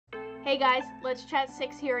Hey guys, Let's Chat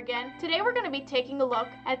 6 here again. Today we're going to be taking a look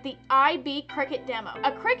at the IB Cricket demo,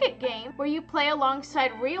 a cricket game where you play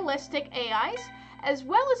alongside realistic AIs as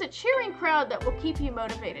well as a cheering crowd that will keep you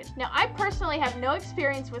motivated. Now, I personally have no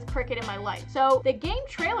experience with cricket in my life, so the game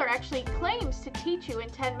trailer actually claims to teach you in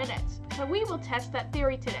 10 minutes. So we will test that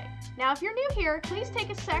theory today. Now, if you're new here, please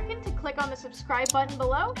take a second to click on the subscribe button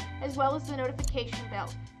below, as well as the notification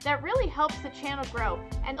bell. That really helps the channel grow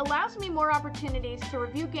and allows me more opportunities to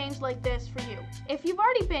review games like this for you. If you've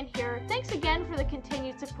already been here, thanks again for the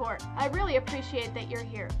continued support. I really appreciate that you're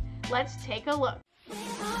here. Let's take a look.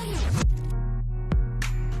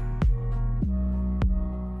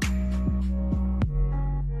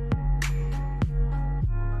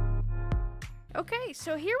 Okay,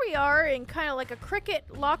 so here we are in kind of like a cricket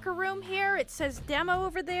locker room here. It says demo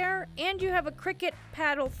over there, and you have a cricket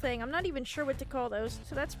paddle thing. I'm not even sure what to call those.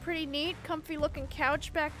 So that's pretty neat. Comfy looking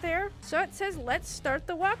couch back there. So it says, let's start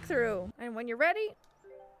the walkthrough. And when you're ready,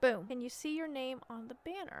 boom. Can you see your name on the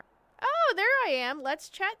banner? Oh, there I am. Let's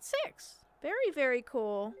Chat 6. Very, very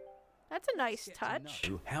cool. That's a nice touch.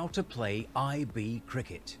 How to play IB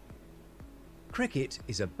cricket. Cricket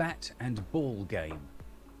is a bat and ball game.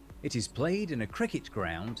 It is played in a cricket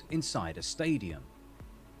ground inside a stadium,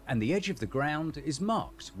 and the edge of the ground is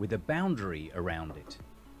marked with a boundary around it.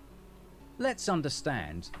 Let's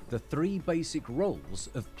understand the three basic roles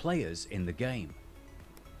of players in the game.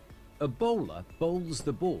 A bowler bowls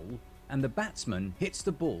the ball and the batsman hits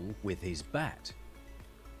the ball with his bat.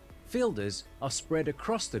 Fielders are spread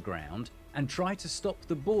across the ground and try to stop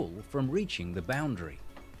the ball from reaching the boundary.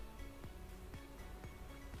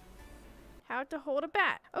 How to hold a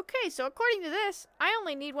bat. Okay, so according to this, I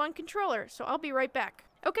only need one controller, so I'll be right back.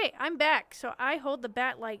 Okay, I'm back, so I hold the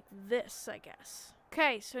bat like this, I guess.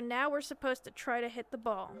 Okay, so now we're supposed to try to hit the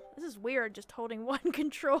ball. This is weird, just holding one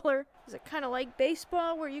controller. Is it kind of like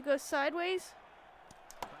baseball where you go sideways?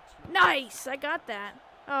 Nice, I got that.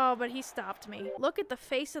 Oh, but he stopped me. Look at the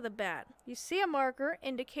face of the bat. You see a marker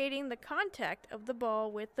indicating the contact of the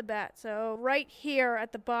ball with the bat. So right here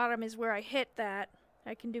at the bottom is where I hit that.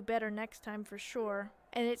 I can do better next time for sure.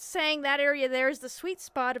 And it's saying that area there is the sweet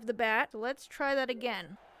spot of the bat. So let's try that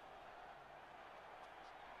again.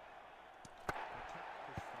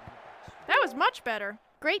 That was much better.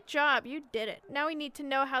 Great job, you did it. Now we need to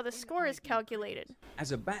know how the score is calculated.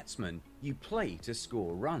 As a batsman, you play to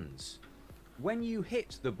score runs. When you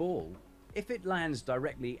hit the ball, if it lands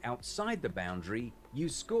directly outside the boundary, you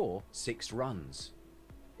score 6 runs.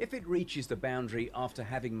 If it reaches the boundary after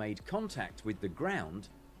having made contact with the ground,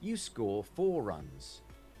 you score 4 runs.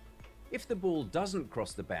 If the ball doesn't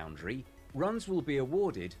cross the boundary, runs will be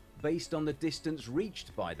awarded based on the distance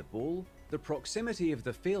reached by the ball, the proximity of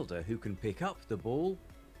the fielder who can pick up the ball,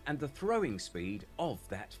 and the throwing speed of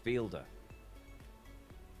that fielder.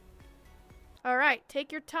 Alright,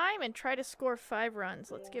 take your time and try to score 5 runs.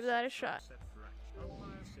 Let's give that a shot.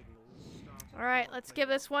 Alright, let's give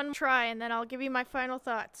this one try and then I'll give you my final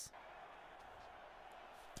thoughts.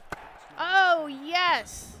 Oh,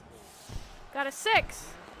 yes! Got a 6.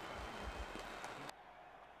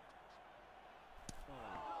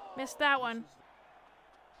 Missed that one.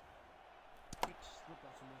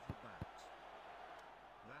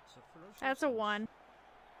 That's a 1.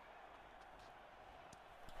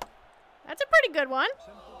 That's a pretty good one.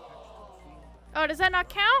 Oh, does that not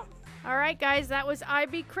count? Alright guys, that was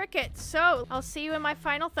IB Cricket, so I'll see you in my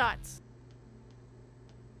final thoughts.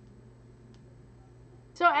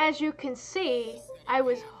 So as you can see, I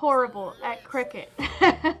was horrible at cricket.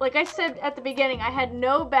 Like I said at the beginning, I had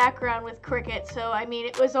no background with cricket, so I mean,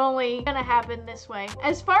 it was only gonna happen this way.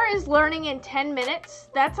 As far as learning in 10 minutes,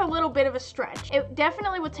 that's a little bit of a stretch. It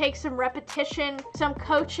definitely would take some repetition, some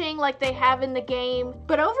coaching like they have in the game,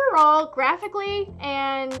 but overall, graphically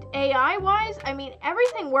and AI-wise, I mean,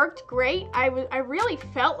 everything worked great. I really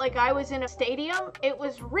felt like I was in a stadium. It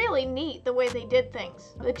was really neat the way they did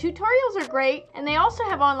things. The tutorials are great, and they also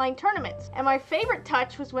have online tournaments, and my favorite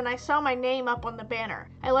touch was when I saw my name up on the banner.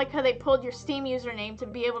 I like how they pulled your Steam username to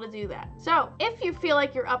be able to do that. So, if you feel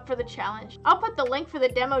like you're up for the challenge, I'll put the link for the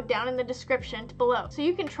demo down in the description below so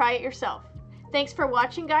you can try it yourself. Thanks for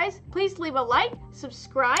watching, guys. Please leave a like,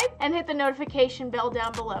 subscribe, and hit the notification bell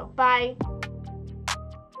down below. Bye!